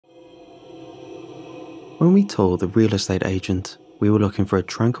When we told the real estate agent we were looking for a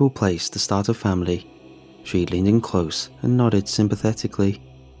tranquil place to start a family, she leaned in close and nodded sympathetically.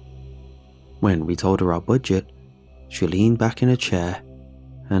 When we told her our budget, she leaned back in a chair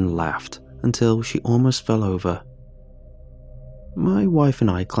and laughed until she almost fell over. My wife and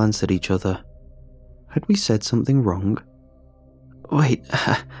I glanced at each other. Had we said something wrong? Wait,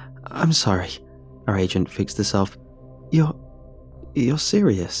 I'm sorry. Our agent fixed herself. You're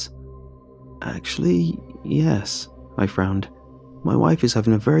serious? Actually, yes, I frowned. My wife is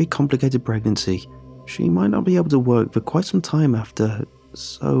having a very complicated pregnancy. She might not be able to work for quite some time after,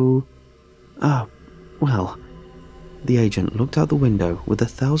 so... well... The agent looked out the window with a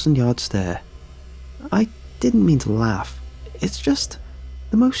 1,000-yard stare. I didn't mean to laugh. It's just,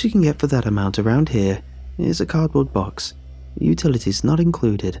 the most you can get for that amount around here is a cardboard box. Utilities not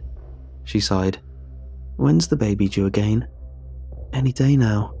included. She sighed. When's the baby due again? Any day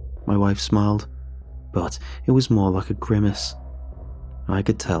now, my wife smiled. But it was more like a grimace. I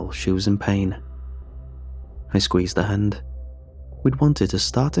could tell she was in pain. I squeezed her hand. We'd wanted to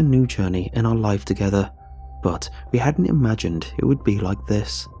start a new journey in our life together, but we hadn't imagined it would be like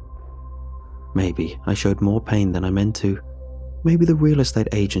this. Maybe I showed more pain than I meant to. Maybe the real estate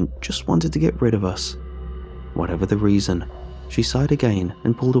agent just wanted to get rid of us. Whatever the reason, she sighed again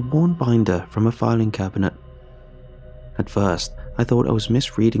and pulled a worn binder from a filing cabinet. At first, I thought I was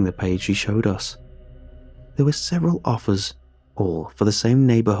misreading the page she showed us. There were several offers, all for the same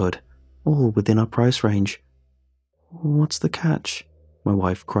neighborhood, all within our price range. What's the catch? My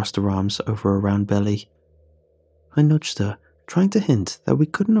wife crossed her arms over her round belly. I nudged her, trying to hint that we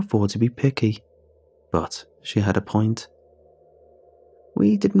couldn't afford to be picky. But she had a point.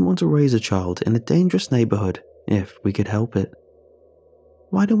 We didn't want to raise a child in a dangerous neighborhood if we could help it.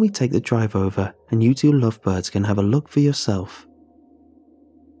 Why don't we take the drive over and you two lovebirds can have a look for yourself?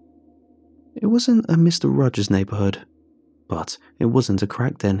 It wasn't a Mr. Rogers neighborhood, but it wasn't a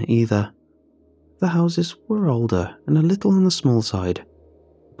crack den either. The houses were older and a little on the small side,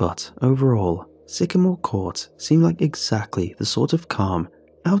 but overall, Sycamore Court seemed like exactly the sort of calm,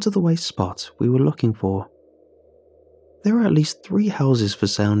 out-of-the-way spot we were looking for. There were at least 3 houses for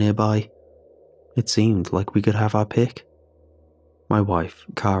sale nearby. It seemed like we could have our pick. My wife,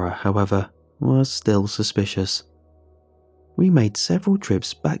 Cara, however, was still suspicious. We made several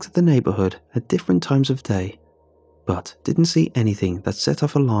trips back to the neighborhood at different times of day, but didn't see anything that set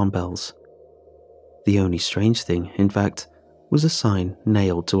off alarm bells. The only strange thing, in fact, was a sign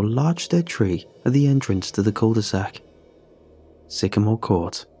nailed to a large dead tree at the entrance to the cul-de-sac. Sycamore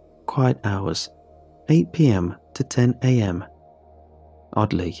Court, quiet hours, 8 p.m. to 10 a.m.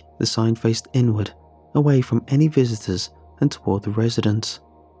 Oddly, the sign faced inward, away from any visitors and toward the residents.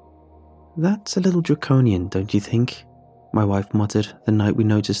 That's a little draconian, don't you think? My wife muttered the night we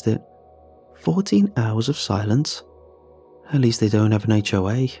noticed it. 14 hours of silence? At least they don't have an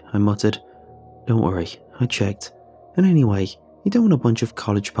HOA, I muttered. Don't worry, I checked. And anyway, you don't want a bunch of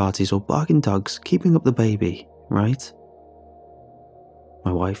college parties or barking dogs keeping up the baby, right?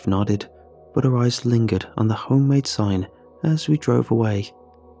 My wife nodded, but her eyes lingered on the homemade sign as we drove away.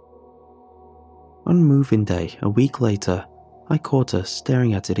 On move-in day, a week later, I caught her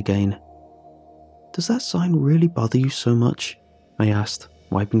staring at it again. Does that sign really bother you so much? I asked,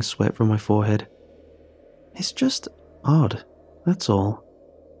 wiping sweat from my forehead. It's just odd, that's all.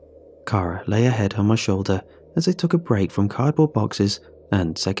 Cara lay her head on my shoulder as I took a break from cardboard boxes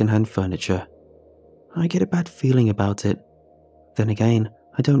and second-hand furniture. I get a bad feeling about it. Then again,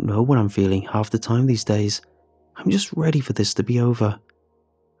 I don't know what I'm feeling half the time these days. I'm just ready for this to be over.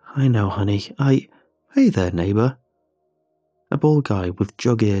 I know, honey, Hey there, neighbor. A bald guy with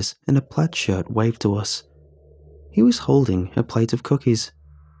jug ears and a plaid shirt waved to us. He was holding a plate of cookies.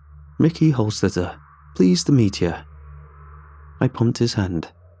 Mickey Holstetter, pleased to meet you. I pumped his hand.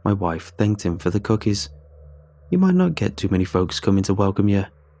 My wife thanked him for the cookies. You might not get too many folks coming to welcome you,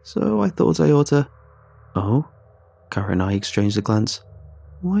 so I thought I ought to... Oh? Cara and I exchanged a glance.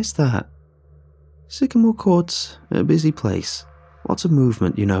 Why's that? Sycamore Court's a busy place. Lots of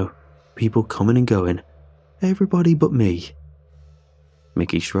movement, you know. People coming and going. Everybody but me.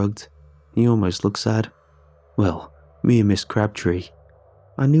 Mickey shrugged. He almost looked sad. Well, me and Miss Crabtree.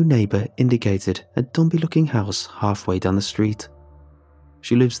 Our new neighbour indicated a dumpy-looking house halfway down the street.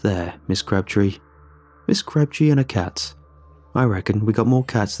 She lives there, Miss Crabtree. Miss Crabtree and her cats. I reckon we got more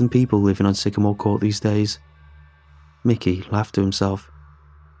cats than people living on Sycamore Court these days. Mickey laughed to himself.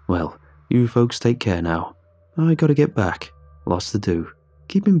 Well, you folks take care now. I gotta get back. Lots to do.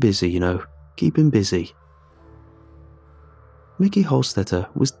 Keep him busy, you know. Keep him busy. Mickey Holstetter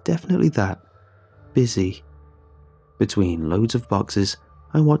was definitely that. Busy. Between loads of boxes,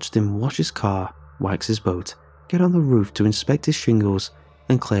 I watched him wash his car, wax his boat, get on the roof to inspect his shingles,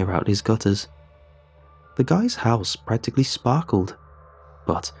 and clear out his gutters. The guy's house practically sparkled,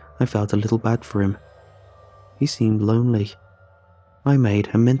 but I felt a little bad for him. He seemed lonely. I made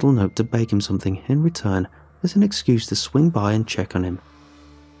a mental note to bake him something in return as an excuse to swing by and check on him.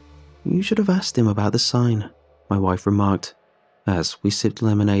 "You should have asked him about the sign," my wife remarked, as we sipped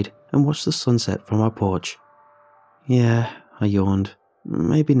lemonade and watched the sunset from our porch. "Yeah," I yawned.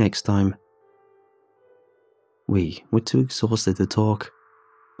 "Maybe next time." We were too exhausted to talk,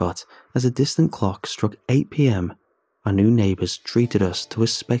 but as a distant clock struck 8 p.m, our new neighbours treated us to a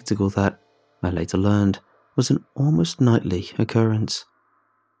spectacle that, I later learned, was an almost nightly occurrence.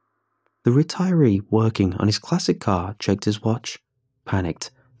 The retiree working on his classic car checked his watch,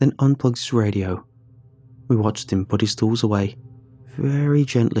 panicked, then unplugged his radio. We watched him put his tools away, very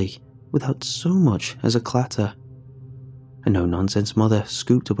gently, without so much as a clatter. A no-nonsense mother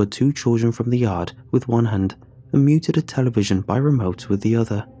scooped up her 2 children from the yard with one hand and muted a television by remote with the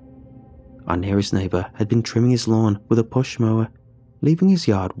other. Our nearest neighbour had been trimming his lawn with a push mower. Leaving his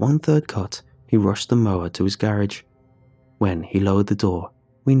yard 1/3 cut, he rushed the mower to his garage. When he lowered the door,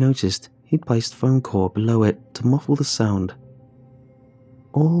 we noticed he'd placed foam core below it to muffle the sound.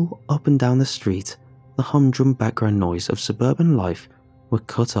 All up and down the street, the humdrum background noise of suburban life were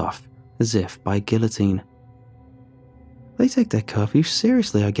cut off as if by a guillotine. "They take their curfew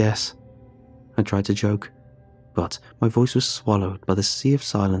seriously, I guess," I tried to joke, but my voice was swallowed by the sea of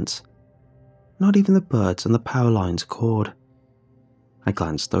silence. Not even the birds on the power lines cawed. I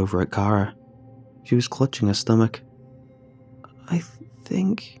glanced over at Kara. She was clutching her stomach. "I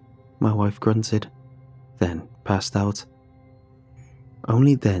think," my wife grunted, then passed out.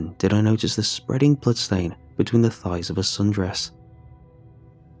 Only then did I notice the spreading bloodstain between the thighs of her sundress.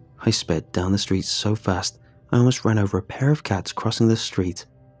 I sped down the street so fast I almost ran over a pair of cats crossing the street.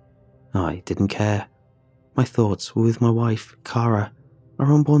 I didn't care. My thoughts were with my wife, Kara,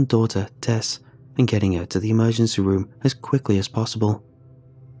 our unborn daughter, Tess, and getting her to the emergency room as quickly as possible.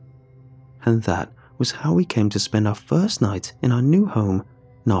 And that was how we came to spend our first night in our new home,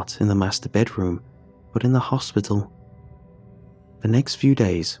 not in the master bedroom, but in the hospital. The next few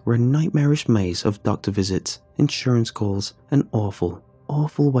days were a nightmarish maze of doctor visits, insurance calls, and awful,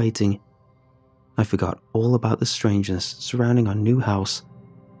 awful waiting. I forgot all about the strangeness surrounding our new house.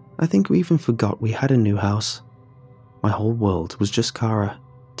 I think we even forgot we had a new house. My whole world was just Kara,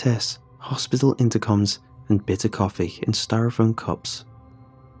 Tess, hospital intercoms, and bitter coffee in styrofoam cups.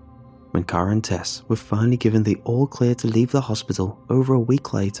 When Kara and Tess were finally given the all-clear to leave the hospital over a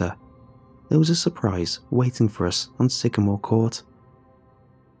week later, there was a surprise waiting for us on Sycamore Court.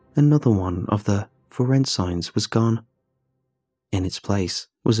 Another one of the "for rent" signs was gone. In its place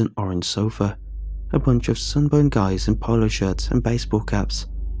was an orange sofa, a bunch of sunburned guys in polo shirts and baseball caps,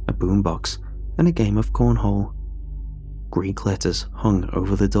 a boombox, and a game of cornhole. Greek letters hung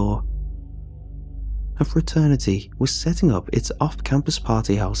over the door. A fraternity was setting up its off-campus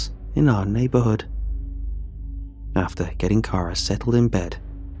party house in our neighborhood. After getting Kara settled in bed,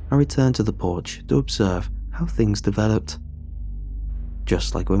 I returned to the porch to observe how things developed.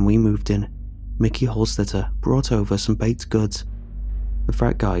 Just like when we moved in, Mickey Holstetter brought over some baked goods. The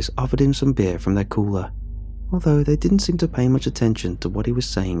frat guys offered him some beer from their cooler, although they didn't seem to pay much attention to what he was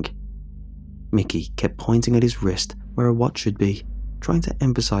saying. Mickey kept pointing at his wrist where a watch should be, trying to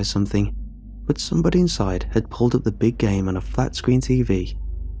emphasize something, but somebody inside had pulled up the big game on a flat-screen TV.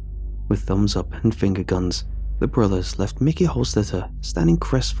 With thumbs up and finger guns, the brothers left Mickey Holstetter standing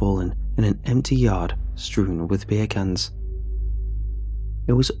crestfallen in an empty yard strewn with beer cans.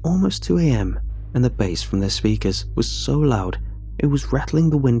 It was almost 2 a.m, and the bass from their speakers was so loud it was rattling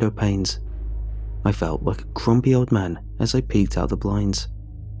the window panes. I felt like a grumpy old man as I peeked out the blinds.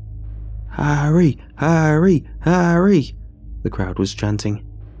 "Harry! Harry! Harry!" the crowd was chanting.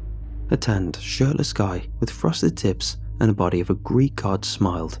 A tanned, shirtless guy with frosted tips and a body of a Greek god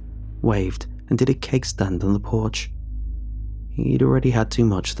smiled, waved, and did a keg stand on the porch. He'd already had too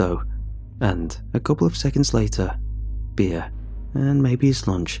much though, and a couple of seconds later, beer, and maybe his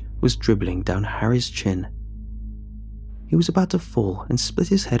lunch, was dribbling down Harry's chin. He was about to fall and split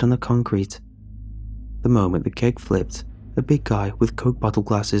his head on the concrete. The moment the keg flipped, a big guy with Coke bottle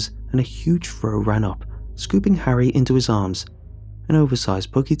glasses and a huge fro ran up, scooping Harry into his arms, an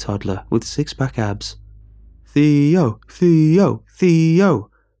oversized puggy toddler with six-pack abs. "Theo! Theo! Theo!"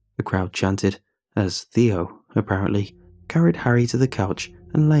 the crowd chanted, as Theo, apparently, carried Harry to the couch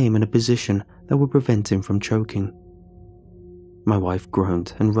and lay him in a position that would prevent him from choking. My wife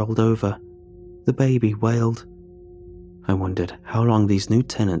groaned and rolled over. The baby wailed. I wondered how long these new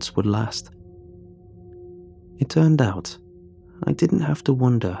tenants would last. It turned out I didn't have to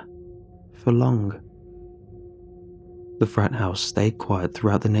wonder. for long. The frat house stayed quiet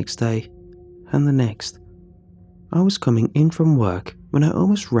throughout the next day, and the next. I was coming in from work when I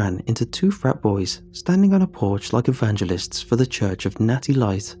almost ran into two frat boys standing on a porch like evangelists for the Church of Natty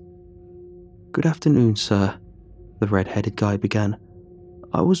Light. "Good afternoon, sir," the red-headed guy began.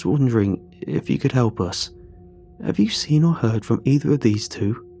 "I was wondering if you could help us. Have you seen or heard from either of these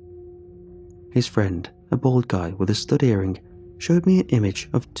two?" His friend, a bald guy with a stud earring, showed me an image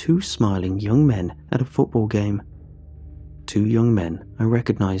of two smiling young men at a football game. Two young men I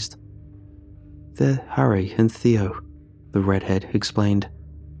recognized. "They're Harry and Theo," the redhead explained.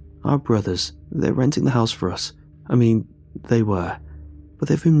 "Our brothers. They're renting the house for us. I mean, they were. But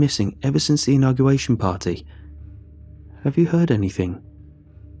they've been missing ever since the inauguration party. Have you heard anything?"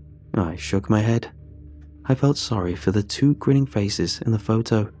 I shook my head. I felt sorry for the two grinning faces in the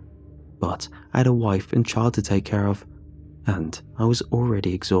photo, but I had a wife and child to take care of, and I was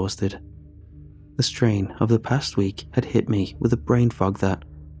already exhausted. The strain of the past week had hit me with a brain fog that,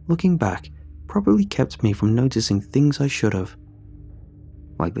 looking back, probably kept me from noticing things I should have.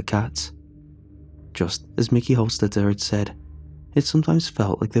 Like the cats. Just as Mickey Holstetter had said, it sometimes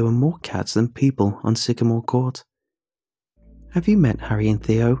felt like there were more cats than people on Sycamore Court. "Have you met Harry and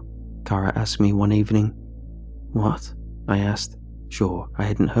Theo?" Kara asked me one evening. "What?" I asked, sure I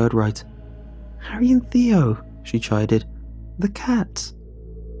hadn't heard right. "Harry and Theo," she chided. "The cats."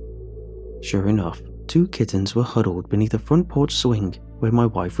 Sure enough, two kittens were huddled beneath a front porch swing where my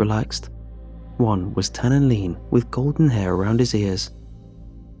wife relaxed. One was tan and lean with golden hair around his ears.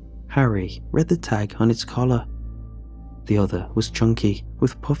 Harry read the tag on its collar. The other was chunky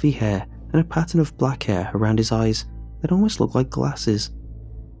with puffy hair and a pattern of black hair around his eyes that almost looked like glasses.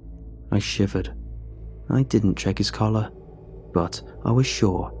 I shivered. I didn't check his collar, but I was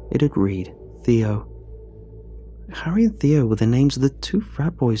sure it had read Theo. Harry and Theo were the names of the two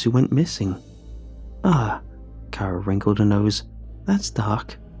frat boys who went missing. "Ah," Kara wrinkled her nose. "That's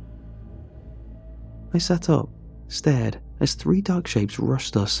dark." I sat up, stared as three dark shapes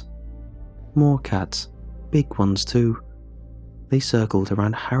rushed us. More cats, big ones too. They circled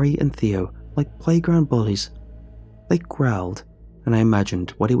around Harry and Theo like playground bullies. They growled, and I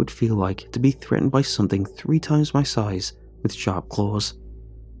imagined what it would feel like to be threatened by something 3 times my size with sharp claws.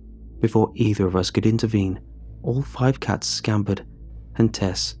 Before either of us could intervene, all 5 cats scampered, and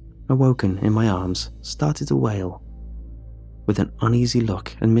Tess, awoken in my arms, started to wail. With an uneasy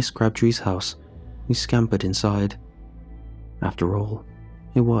look at Miss Crabtree's house, we scampered inside. After all,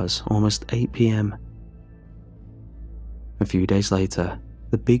 it was almost 8 p.m. A few days later,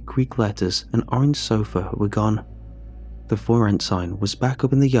 the big Greek letters and orange sofa were gone. The for rent sign was back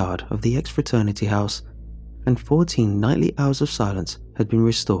up in the yard of the ex-fraternity house, and 14 nightly hours of silence had been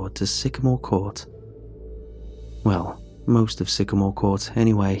restored to Sycamore Court. Well, most of Sycamore Court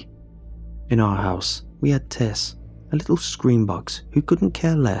anyway. In our house, we had Tess, a little scream box who couldn't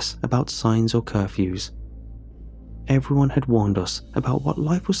care less about signs or curfews. Everyone had warned us about what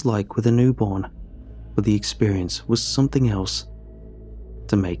life was like with a newborn, but the experience was something else.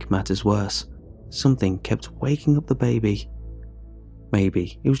 To make matters worse, something kept waking up the baby.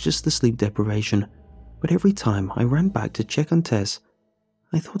 Maybe it was just the sleep deprivation, but every time I ran back to check on Tess,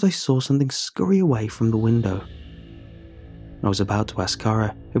 I thought I saw something scurry away from the window. I was about to ask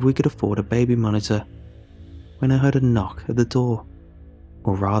Kara if we could afford a baby monitor, when I heard a knock at the door.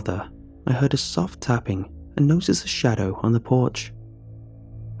 Or rather, I heard a soft tapping and noticed a shadow on the porch.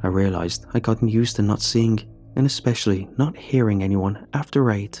 I realized I'd gotten used to not seeing, and especially not hearing anyone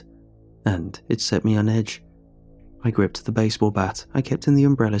after 8, and it set me on edge. I gripped the baseball bat I kept in the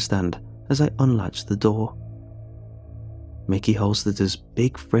umbrella stand as I unlatched the door. Mickey Holstetter's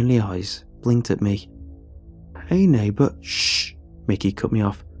big friendly eyes blinked at me. "Hey neighbor, shh," Mickey cut me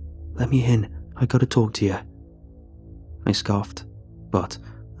off. "Let me in, I gotta talk to you." I scoffed, but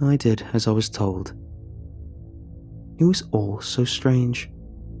I did as I was told. It was all so strange.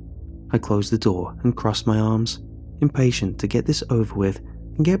 I closed the door and crossed my arms, impatient to get this over with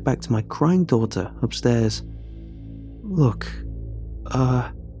and get back to my crying daughter upstairs. "Look,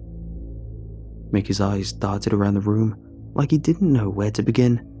 Mickey's eyes darted around the room like he didn't know where to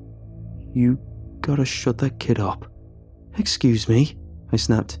begin. "You gotta shut that kid up." "Excuse me," I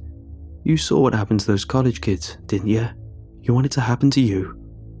snapped. "You saw what happened to those college kids, didn't you? You want it to happen to you?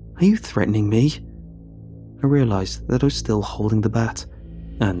 Are you threatening me?" I realized that I was still holding the bat,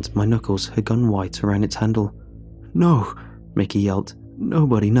 and my knuckles had gone white around its handle. "No," Mickey yelled.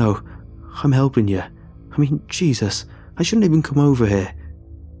 "Nobody, no. I'm helping you. I mean, Jesus, I shouldn't even come over here.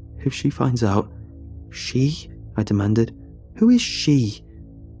 If she finds out..." "She?" I demanded. "Who is she?"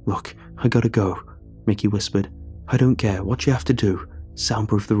 "Look, I gotta go," Mickey whispered. "I don't care what you have to do.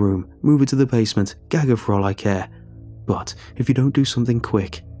 soundproof the room, move it to the basement, gag her for all I care. But if you don't do something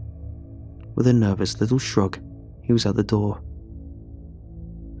quick." With a nervous little shrug, he was at the door.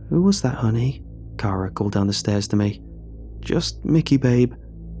 "Who was that, honey?" Kara called down the stairs to me. "Just Mickey, babe."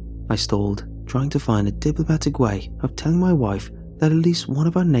 I stalled, trying to find a diplomatic way of telling my wife that at least one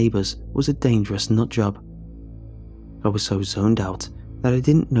of our neighbours was a dangerous nutjob. I was so zoned out that I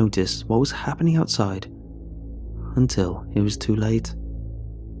didn't notice what was happening outside until it was too late.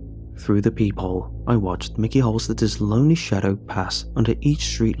 Through the peephole, I watched Mickey Holsteter's lonely shadow pass under each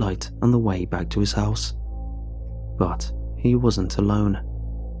streetlight on the way back to his house. But he wasn't alone.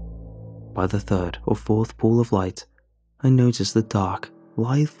 By the third or fourth pool of light, I noticed the dark,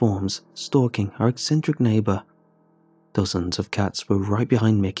 lithe forms stalking our eccentric neighbour. Dozens of cats were right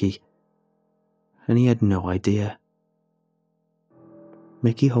behind Mickey, and he had no idea.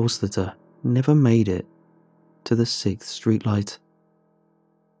 Mickey Holsteter never made it to the 6th streetlight.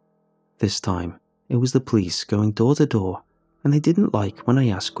 This time, it was the police going door to door, and they didn't like when I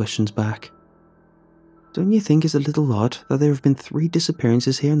asked questions back. "Don't you think it's a little odd that there have been 3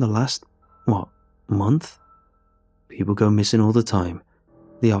 disappearances here in the last, month?" "People go missing all the time,"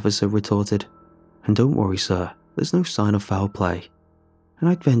 the officer retorted. "And don't worry, sir, there's no sign of foul play. And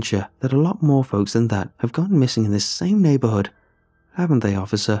I'd venture that a lot more folks than that have gone missing in this same neighbourhood, haven't they,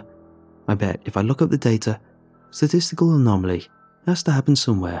 officer? I bet if I look up the data, statistical anomaly has to happen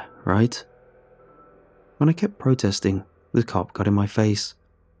somewhere, right?" When I kept protesting, the cop got in my face.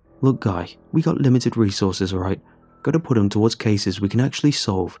 "Look, guy, we got limited resources, alright? Gotta put them towards cases we can actually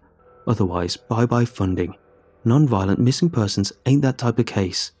solve. Otherwise, bye-bye funding. Non-violent missing persons ain't that type of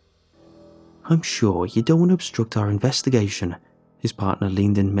case." "I'm sure you don't want to obstruct our investigation," his partner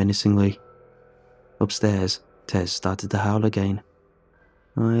leaned in menacingly. Upstairs, Tez started to howl again.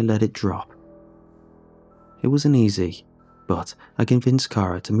 I let it drop. It wasn't easy, but I convinced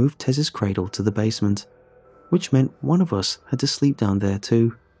Kara to move Tez's cradle to the basement, which meant one of us had to sleep down there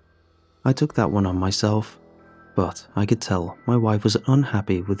too. I took that one on myself, but I could tell my wife was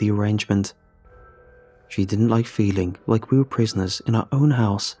unhappy with the arrangement. She didn't like feeling like we were prisoners in our own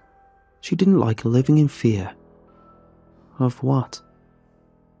house. She didn't like living in fear. Of what?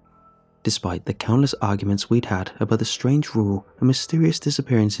 Despite the countless arguments we'd had about the strange rule and mysterious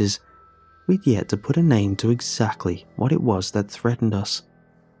disappearances, we'd yet to put a name to exactly what it was that threatened us.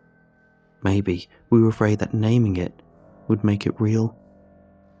 Maybe we were afraid that naming it would make it real.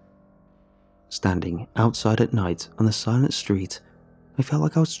 Standing outside at night on the silent street, I felt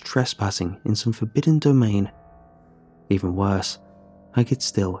like I was trespassing in some forbidden domain. Even worse, I could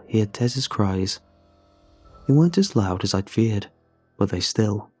still hear Tez's cries. They weren't as loud as I'd feared, but they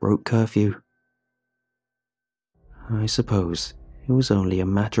still broke curfew. I suppose it was only a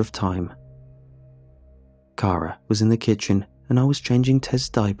matter of time. Kara was in the kitchen and I was changing Tez's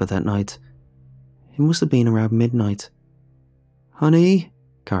diaper that night. It must have been around midnight. "Honey,"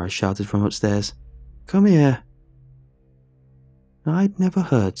 Kara shouted from upstairs, "come here." I'd never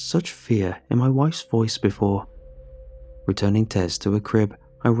heard such fear in my wife's voice before. Returning Tez to her crib,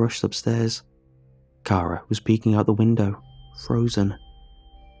 I rushed upstairs. Kara was peeking out the window, frozen.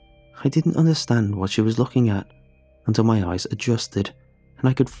 I didn't understand what she was looking at until my eyes adjusted and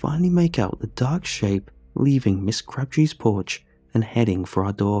I could finally make out the dark shape leaving Miss Crabtree's porch and heading for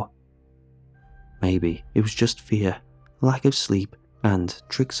our door. Maybe it was just fear, lack of sleep, and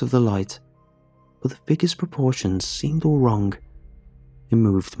tricks of the light, but the figure's proportions seemed all wrong. It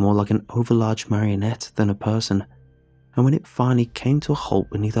moved more like an overlarge marionette than a person, and when it finally came to a halt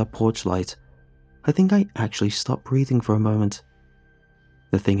beneath our porch light, I think I actually stopped breathing for a moment.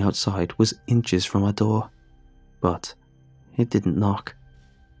 The thing outside was inches from our door, but it didn't knock.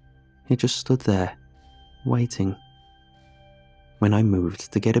 It just stood there, waiting. When I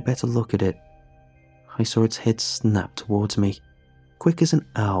moved to get a better look at it, I saw its head snap towards me, quick as an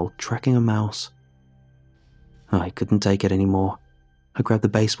owl tracking a mouse. I couldn't take it anymore. I grabbed the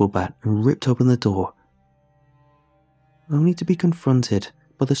baseball bat and ripped open the door, only to be confronted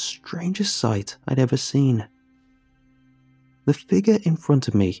by the strangest sight I'd ever seen. The figure in front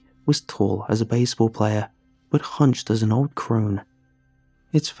of me was tall as a baseball player, but hunched as an old crone.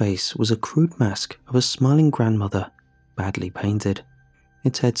 Its face was a crude mask of a smiling grandmother, badly painted.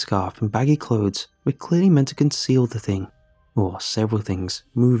 Its headscarf and baggy clothes were clearly meant to conceal the thing, or several things,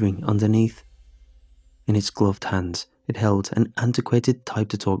 moving underneath. In its gloved hands, it held an antiquated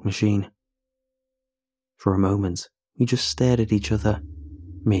type-to-talk machine. For a moment, we just stared at each other,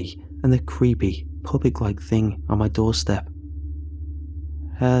 me and the creepy, puppet-like thing on my doorstep.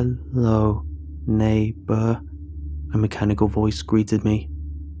 "Hello, neighbor," a mechanical voice greeted me.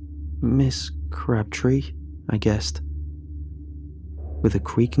 "Miss Crabtree," I guessed. With a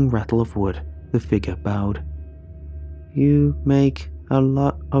creaking rattle of wood, the figure bowed. "You make a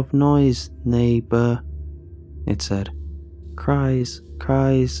lot of noise, neighbor," it said. "Cries,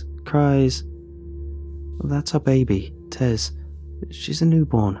 cries, cries." "That's our baby, Tez. She's a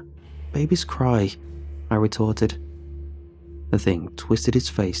newborn. Babies cry," I retorted. The thing twisted its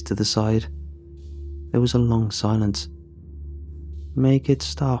face to the side. There was a long silence. "Make it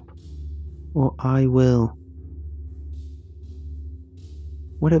stop, or I will."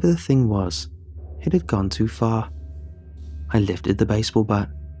 Whatever the thing was, it had gone too far. I lifted the baseball bat,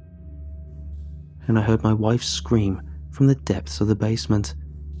 and I heard my wife scream from the depths of the basement.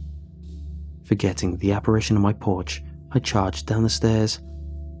 Forgetting the apparition on my porch, I charged down the stairs.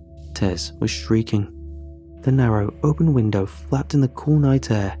 Tez was shrieking. The narrow, open window flapped in the cool night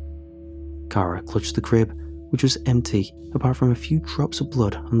air. Kara clutched the crib, which was empty apart from a few drops of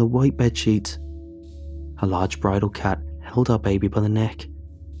blood on the white bedsheet. A large bridal cat held our baby by the neck.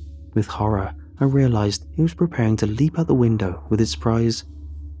 With horror, I realized it was preparing to leap out the window with its prize.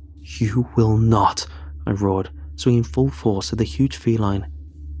 "You will not," I roared, swinging full force at the huge feline.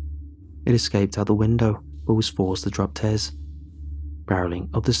 It escaped out the window, but was forced to drop Tez. Barreling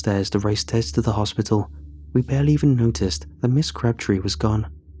up the stairs to race Tez to the hospital, we barely even noticed that Miss Crabtree was gone.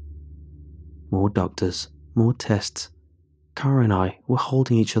 More doctors, more tests. Kara and I were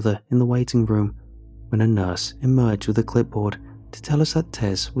holding each other in the waiting room when a nurse emerged with a clipboard to tell us that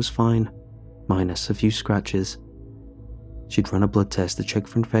Tez was fine, minus a few scratches. She'd run a blood test to check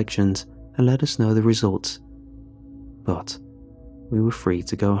for infections and let us know the results. But we were free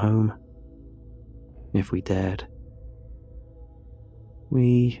to go home. If we dared.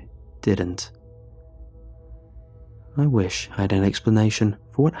 We didn't. I wish I had an explanation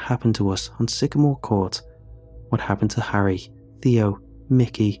for what happened to us on Sycamore Court, what happened to Harry, Theo,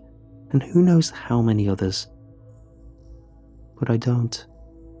 Mickey, and who knows how many others. But I don't.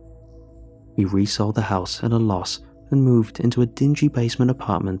 We resold the house at a loss and moved into a dingy basement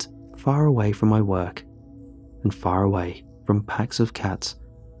apartment far away from my work, and far away from packs of cats,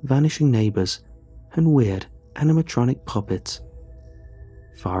 vanishing neighbors, and weird animatronic puppets.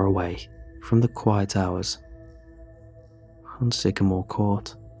 Far away from the quiet hours on Sycamore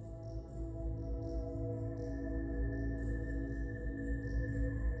Court.